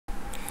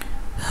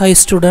Hi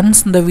students,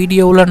 இந்த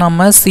வீடியோவில்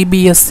நம்ம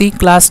CBSE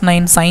class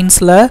 9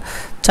 scienceல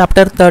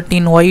chapter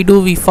 13 why do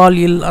we fall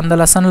ill அந்த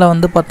லெசனில்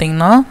வந்து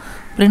பார்த்தீங்கன்னா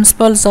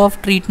principles of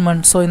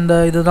treatment ஸோ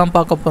இதுதான்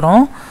பார்க்க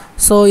போகிறோம்.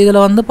 ஸோ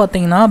இதில் வந்து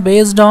பார்த்தீங்கன்னா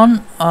based on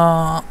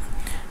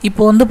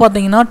இப்போ வந்து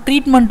பார்த்தீங்கன்னா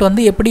ட்ரீட்மெண்ட்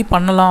வந்து எப்படி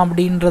பண்ணலாம்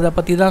அப்படின்றத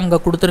பற்றி தான்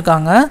இங்கே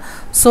கொடுத்துருக்காங்க.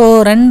 ஸோ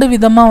ரெண்டு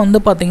விதமாக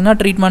வந்து பார்த்தீங்கன்னா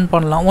ட்ரீட்மெண்ட்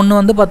பண்ணலாம்.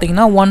 ஒன்று வந்து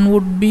பார்த்தீங்கன்னா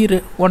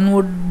one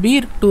would be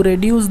to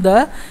reduce the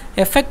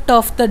effect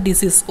of the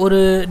disease.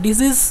 ஒரு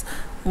டிசீஸ்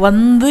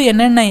வந்து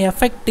என்னென்ன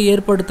எஃபெக்ட்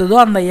ஏற்படுத்துதோ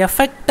அந்த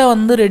எஃபெக்டை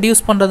வந்து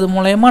ரெடியூஸ் பண்ணுறது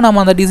மூலயமா நம்ம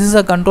அந்த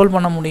டிசீஸை கண்ட்ரோல்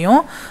பண்ண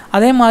முடியும்.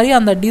 அதே மாதிரி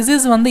அந்த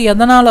டிசீஸ் வந்து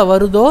எதனால்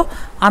வருதோ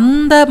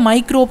அந்த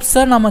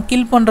மைக்ரோப்ஸை நம்ம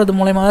கில் பண்ணுறது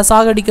மூலயமா, அதை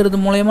சாகடிக்கிறது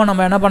மூலயமா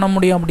நம்ம என்ன பண்ண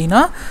முடியும்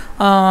அப்படின்னா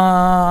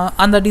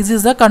அந்த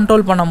டிசீஸை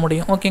கண்ட்ரோல் பண்ண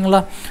முடியும்.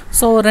 ஓகேங்களா?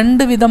 ஸோ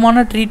ரெண்டு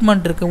விதமான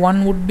ட்ரீட்மெண்ட் இருக்குது.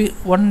 One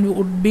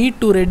would be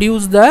to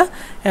reduce the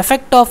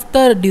effect of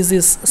the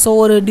disease. So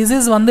ஒரு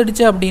டிசீஸ்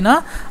வந்துடுச்சு அப்படின்னா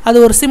அது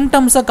ஒரு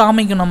சிம்டம்ஸை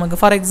காமிக்கும்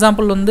நமக்கு. ஃபார்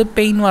எக்ஸாம்பிள் வந்து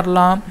பெயின்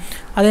வரலாம்,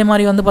 அதே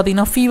மாதிரி வந்து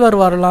பார்த்திங்கன்னா ஃபீவர்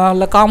வரலாம்,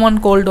 இல்லை காமன்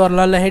கோல்டு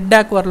வரலாம், இல்லை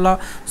ஹெட்ஏக் வரலாம்.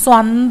 ஸோ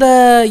அந்த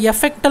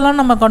எஃபெக்டெல்லாம்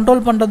நம்ம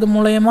கண்ட்ரோல் பண்ணுறது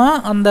மூலயமா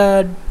அந்த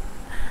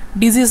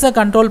டிசீஸை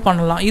கண்ட்ரோல்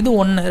பண்ணலாம். இது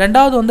ஒன்று.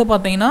 ரெண்டாவது வந்து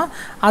பார்த்திங்கன்னா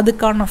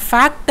அதுக்கான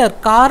ஃபேக்டர்,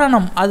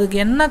 காரணம், அதுக்கு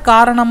என்ன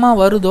காரணமாக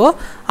வருதோ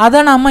அதை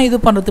நம்ம இது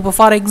பண்ணுறது. இப்போ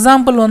ஃபார்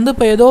எக்ஸாம்பிள் வந்து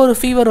இப்போ ஏதோ ஒரு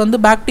ஃபீவர் வந்து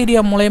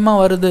பாக்டீரியா மூலயமா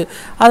வருது,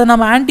 அதை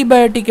நம்ம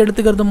ஆன்டிபயோட்டிக்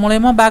எடுத்துக்கிறது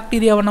மூலயமா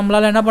பாக்டீரியாவை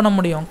நம்மளால் என்ன பண்ண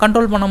முடியும்,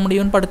 கண்ட்ரோல் பண்ண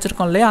முடியும்னு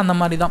படிச்சிருக்கோம் இல்லையா, அந்த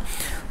மாதிரி தான்.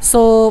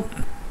 ஸோ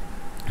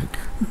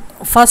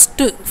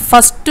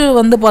ஃபஸ்ட்டு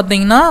வந்து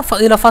பார்த்தீங்கன்னா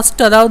இதில்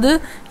ஃபஸ்ட்டு அதாவது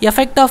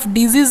எஃபெக்ட் ஆஃப்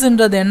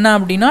டிசீஸ்ன்றது என்ன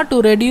அப்படின்னா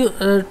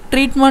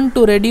treatment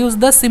to reduce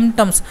the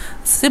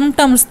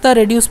symptoms தான்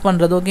ரெடியூஸ்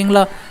பண்ணுறது.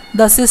 ஓகேங்களா?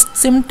 The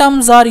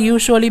symptoms are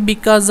usually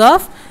because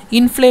of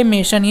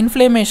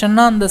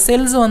இன்ஃப்ளேமேஷன்னா அந்த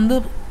செல்ஸ் வந்து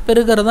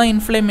பெருகிறது தான்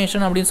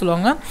இன்ஃப்ளேமேஷன் அப்படின்னு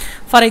சொல்லுவாங்க.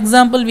 For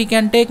example we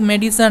can take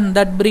medicine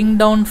that bring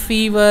down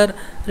fever,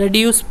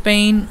 reduce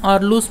pain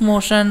R loose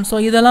motion. So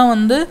இதெல்லாம்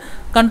வந்து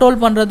கண்ட்ரோல்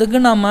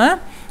பண்ணுறதுக்கு நம்ம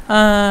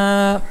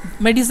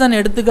மெடிசன்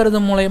எடுத்துக்கிறது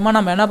மூலயமா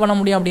நம்ம என்ன பண்ண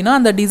முடியும் அப்படின்னா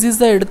அந்த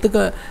டிசீஸை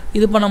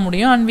இது பண்ண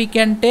முடியும். And we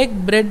can take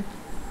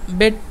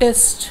bed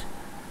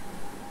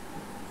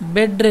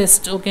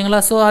rest. ஓகேங்களா?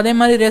 ஸோ அதே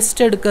மாதிரி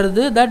ரெஸ்ட்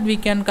எடுக்கிறது that we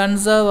can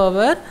conserve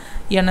our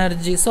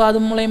energy. So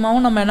அது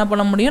மூலயமாவும் நம்ம என்ன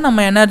பண்ண முடியும்,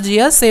 நம்ம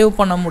எனர்ஜியை சேவ்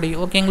பண்ண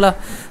முடியும். ஓகேங்களா?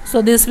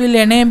 So this will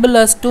enable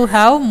us to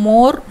have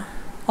more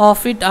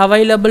of it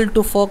available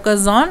to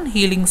focus on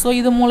healing. So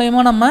இது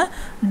மூலயமா நம்ம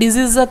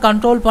டிசீஸை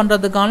கண்ட்ரோல்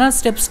பண்ணுறதுக்கான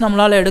ஸ்டெப்ஸ்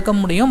நம்மளால் எடுக்க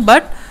முடியும்.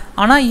 பட்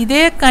ஆனால்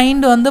இதே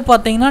கைண்ட் வந்து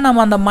பார்த்திங்கன்னா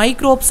நம்ம அந்த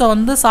மைக்ரோப்ஸை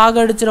வந்து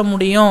சாகடிச்சிட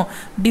முடியும்,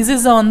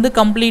 டிசீஸை வந்து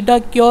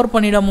கம்ப்ளீட்டாக க்யூர்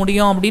பண்ணிட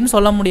முடியும் அப்படின்னு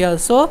சொல்ல முடியாது.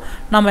 ஸோ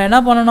நம்ம என்ன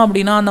பண்ணணும்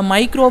அப்படின்னா அந்த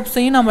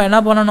மைக்ரோப்ஸையும் நம்ம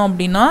என்ன பண்ணணும்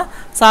அப்படின்னா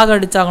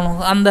சாகடிச்சாகணும்.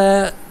 அந்த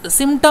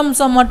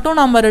சிம்டம்ஸை மட்டும்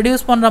நம்ம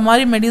ரெடியூஸ் பண்ணுற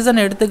மாதிரி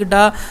மெடிசன்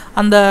எடுத்துக்கிட்டால்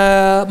அந்த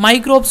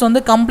மைக்ரோப்ஸ் வந்து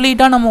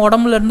கம்ப்ளீட்டாக நம்ம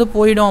உடம்புலேருந்து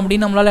போயிடும்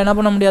அப்படின்னு நம்மளால் என்ன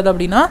பண்ண முடியாது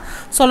அப்படின்னா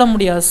சொல்ல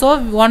முடியாது. So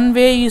one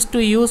way is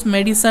to use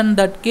medicine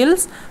that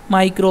kills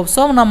microbes.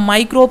 So நம்ம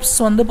மைக்ரோப்ஸ்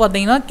வந்து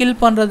பார்த்திங்கன்னா கில்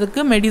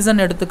பண்ணுறதுக்கு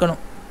மெடிசன்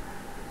எடுத்துக்கணும்.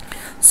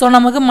 ஸோ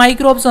நமக்கு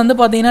மைக்ரோப்ஸ் வந்து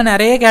பார்த்திங்கன்னா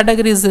நிறைய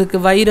கேட்டகரிஸ்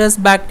இருக்குது. வைரஸ்,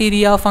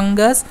 பாக்டீரியா,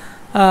 ஃபங்கஸ்,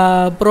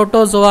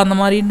 புரோட்டோசோவா, அந்த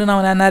மாதிரிட்டு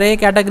நம்ம நிறைய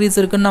கேட்டகரிஸ்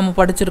இருக்குதுன்னு நம்ம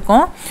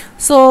படிச்சிருக்கோம்.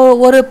 ஸோ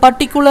ஒரு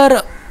பர்டிகுலர்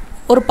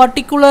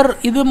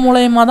இது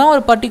மூலயமா தான்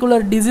ஒரு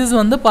பர்டிகுலர் டிசீஸ்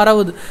வந்து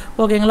பரவுது.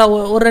 ஓகேங்களா?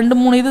 ஒரு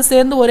 2-3 இது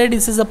சேர்ந்து ஒரே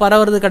டிசீஸை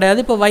பரவுறது கிடையாது.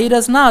 இப்போ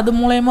வைரஸ்னால் அது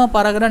மூலயமா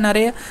பரவுகிற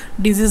நிறைய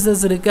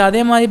டிசீசஸ் இருக்குது.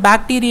 அதே மாதிரி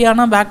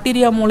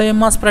பாக்டீரியா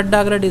மூலயமா ஸ்ப்ரெட்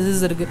ஆகிற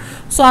டிசீஸ் இருக்குது.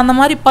 ஸோ அந்த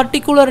மாதிரி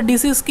பர்டிகுலர்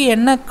டிசீஸ்க்கு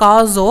என்ன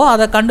காஸோ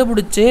அதை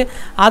கண்டுபிடிச்சி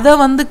அதை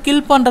வந்து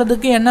கில்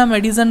பண்ணுறதுக்கு என்ன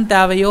மெடிசன்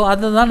தேவையோ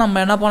அதை தான்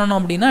நம்ம என்ன பண்ணணும்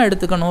அப்படின்னா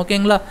எடுத்துக்கணும்.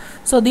 ஓகேங்களா?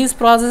 So these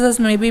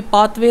processes may be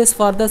pathways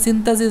for the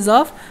synthesis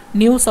of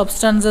new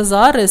substances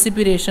or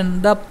respiration.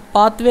 The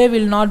pathway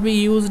will not be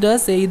used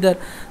as either.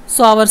 So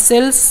our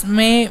cells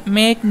may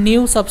make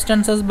new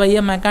substances by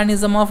a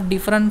mechanism of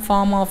different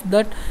form of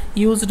that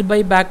used by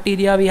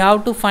bacteria. We have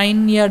to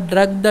find a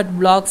drug that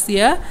blocks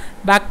a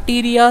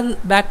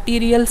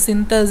bacterial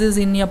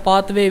synthesis in a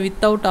pathway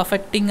without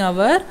affecting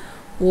our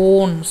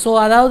own. So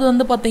அதாவது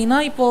வந்து பார்த்திங்கன்னா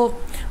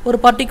இப்போது ஒரு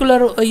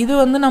particular இது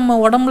வந்து நம்ம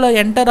உடம்புல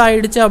enter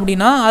ஆகிடுச்சு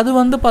அப்படின்னா அது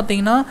வந்து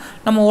பார்த்திங்கன்னா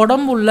நம்ம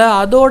உடம்புள்ள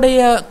அதோடைய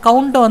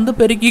கவுண்ட்டை வந்து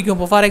பெருக்கிக்கும்.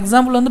 இப்போ ஃபார்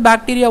எக்ஸாம்பிள் வந்து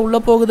பாக்டீரியா உள்ளே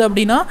போகுது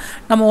அப்படின்னா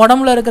நம்ம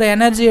உடம்புல இருக்கிற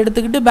எனர்ஜி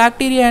எடுத்துக்கிட்டு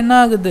பாக்டீரியா என்ன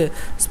ஆகுது,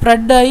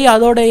 ஸ்ப்ரெட் ஆகி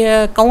அதோடைய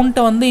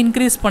கவுண்ட்டை வந்து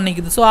இன்க்ரீஸ்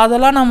பண்ணிக்குது. ஸோ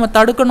அதெல்லாம் நம்ம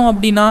தடுக்கணும்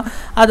அப்படின்னா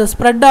அதை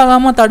ஸ்ப்ரெட்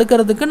ஆகாமல்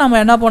தடுக்கிறதுக்கு நம்ம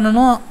என்ன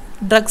பண்ணணும்,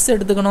 ட்ரக்ஸ்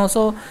எடுத்துக்கணும்.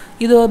 ஸோ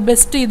இது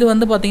பெஸ்ட்டு இது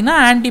வந்து பார்த்திங்கன்னா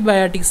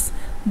antibiotics.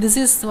 This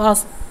is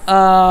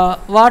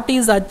what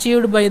is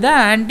achieved by the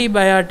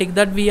antibiotic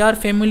that we are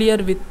familiar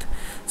with.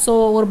 So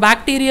ஒரு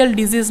பாக்டீரியல்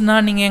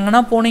டிசீஸ்னால் நீங்கள்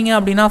எங்கன்னா போனீங்க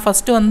அப்படின்னா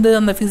ஃபஸ்ட்டு வந்து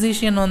அந்த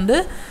ஃபிசிஷியன் வந்து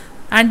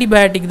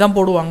ஆன்டிபயோட்டிக் தான்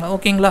போடுவாங்க.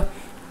 ஓகேங்களா?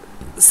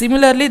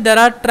 Similarly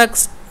there are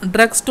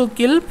drugs to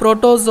kill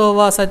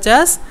protozoa such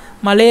as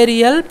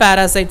malarial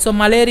parasite. So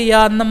malaria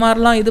அந்த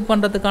மாதிரிலாம் இது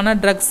பண்ணுறதுக்கான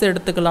ட்ரக்ஸ்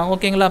எடுத்துக்கலாம்.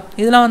 ஓகேங்களா?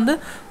 இதெல்லாம் வந்து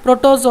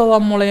புரோட்டோசோவா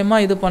மூலயமா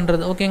இது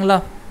பண்ணுறது. ஓகேங்களா?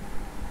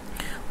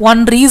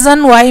 one reason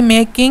why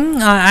making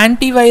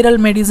antiviral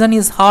medicine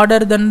is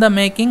harder than the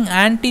making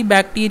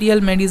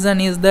antibacterial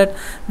medicine is that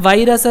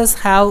viruses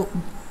have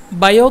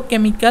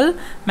biochemical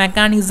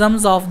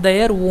mechanisms of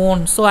their own.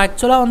 So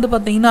actually வந்து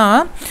பார்த்தீங்கன்னா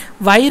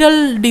viral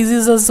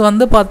diseases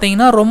வந்து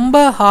பார்த்தீங்கன்னா ரொம்ப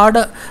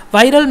ஹார்டாக,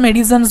 viral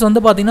medicines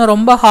வந்து பார்த்தீங்கன்னா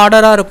ரொம்ப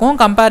ஹார்டராக இருக்கும்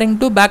கம்பேரிங்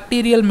டு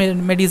bacterial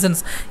medicines.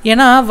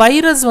 ஏன்னா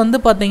வைரஸ் வந்து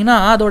பார்த்தீங்கன்னா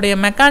அதோடைய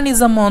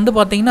மெக்கானிசம் வந்து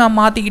பார்த்தீங்கன்னா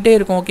மாற்றிக்கிட்டே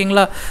இருக்கும்.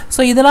 ஓகேங்களா? ஸோ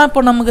இதெல்லாம்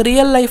இப்போ நமக்கு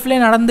ரியல் லைஃப்லேயே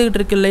நடந்துகிட்டு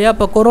இருக்கு இல்லையா?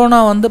 இப்போ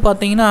கொரோனா வந்து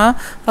பார்த்தீங்கன்னா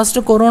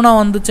ஃபஸ்ட்டு கொரோனா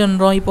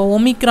வந்துச்சுன்றோம், இப்போ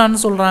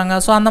ஒமிக்ரான்னு சொல்கிறாங்க.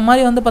 ஸோ அந்த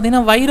மாதிரி வந்து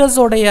பார்த்தீங்கன்னா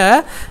வைரஸோடைய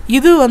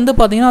இது வந்து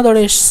பார்த்தீங்கன்னா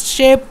அதோடைய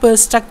ஷேப்,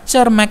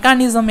 ஸ்ட்ரக்சர்,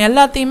 மெக்கானிசம்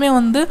எல்லாத்தையுமே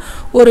வந்து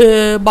ஒரு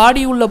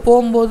பாடி உள்ள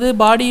போகும்போது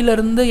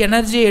பாடியிலேருந்து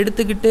எனர்ஜியை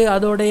எடுத்துக்கிட்டு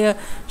அதோடைய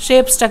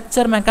ஷேப்,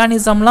 ஸ்ட்ரக்சர்,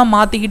 மெக்கானிசம்லாம்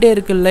மாற்றிக்கிட்டே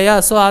இருக்கு இல்லையா?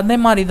 ஸோ அதே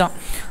மாதிரி தான்.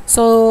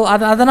 ஸோ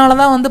அதனால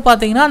தான் வந்து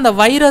பார்த்திங்கன்னா அந்த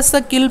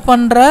வைரஸை கில்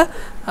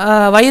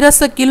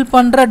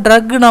பண்ணுற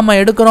ட்ரக் நம்ம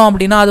எடுக்கிறோம்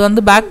அப்படின்னா அது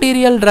வந்து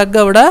பாக்டீரியல்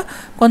ட்ரக்கை விட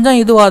கொஞ்சம்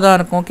இதுவாக தான்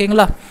இருக்கும்.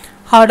 ஓகேங்களா?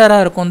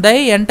 ஹார்டராக இருக்கும். they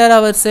enter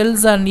our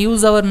cells and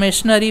use our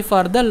machinery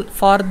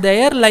for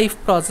their life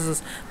processes.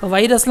 இப்போ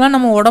வைரஸ்லாம்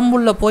நம்ம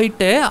உடம்புள்ள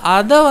போயிட்டு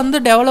அதை வந்து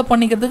டெவலப்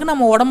பண்ணிக்கிறதுக்கு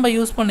நம்ம உடம்பை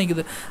யூஸ்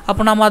பண்ணிக்குது.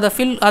 அப்போ நம்ம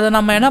அதை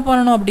நம்ம என்ன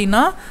பண்ணணும்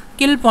அப்படின்னா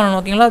கில் பண்ணணும்.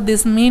 ஓகேங்களா?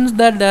 this means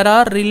that there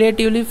are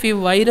relatively few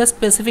virus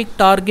specific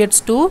targets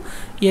to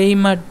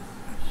aim at.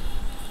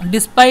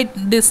 Despite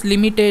this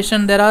limitation,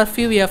 there are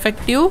few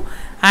effective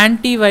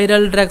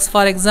antiviral drugs.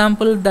 For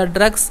example, the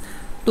drugs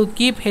to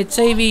keep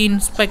HIV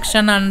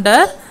infection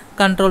under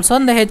control. So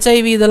இந்த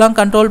HIV இதெல்லாம்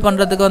control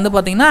பண்ணுறதுக்கு வந்து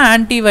பார்த்திங்கன்னா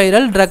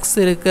antiviral drugs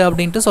இருக்குது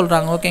அப்படின்ட்டு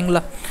சொல்கிறாங்க.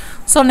 ஓகேங்களா?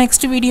 So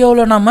next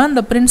வீடியோவில் நம்ம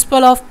இந்த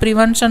பிரின்சிபல் ஆஃப்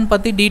ப்ரிவென்ஷன்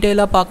பற்றி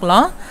டீட்டெயிலாக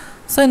பார்க்கலாம்.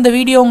 ஸோ இந்த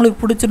வீடியோ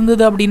உங்களுக்கு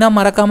பிடிச்சிருந்தது அப்படின்னா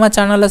மறக்காமல்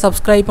சேனலை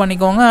சப்ஸ்கிரைப்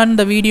பண்ணிக்கோங்க அண்ட்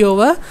இந்த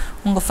வீடியோவை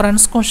உங்கள்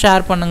ஃப்ரெண்ட்ஸ்க்கும்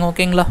ஷேர் பண்ணுங்கள்.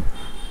 ஓகேங்களா?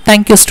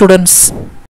 Thank you students.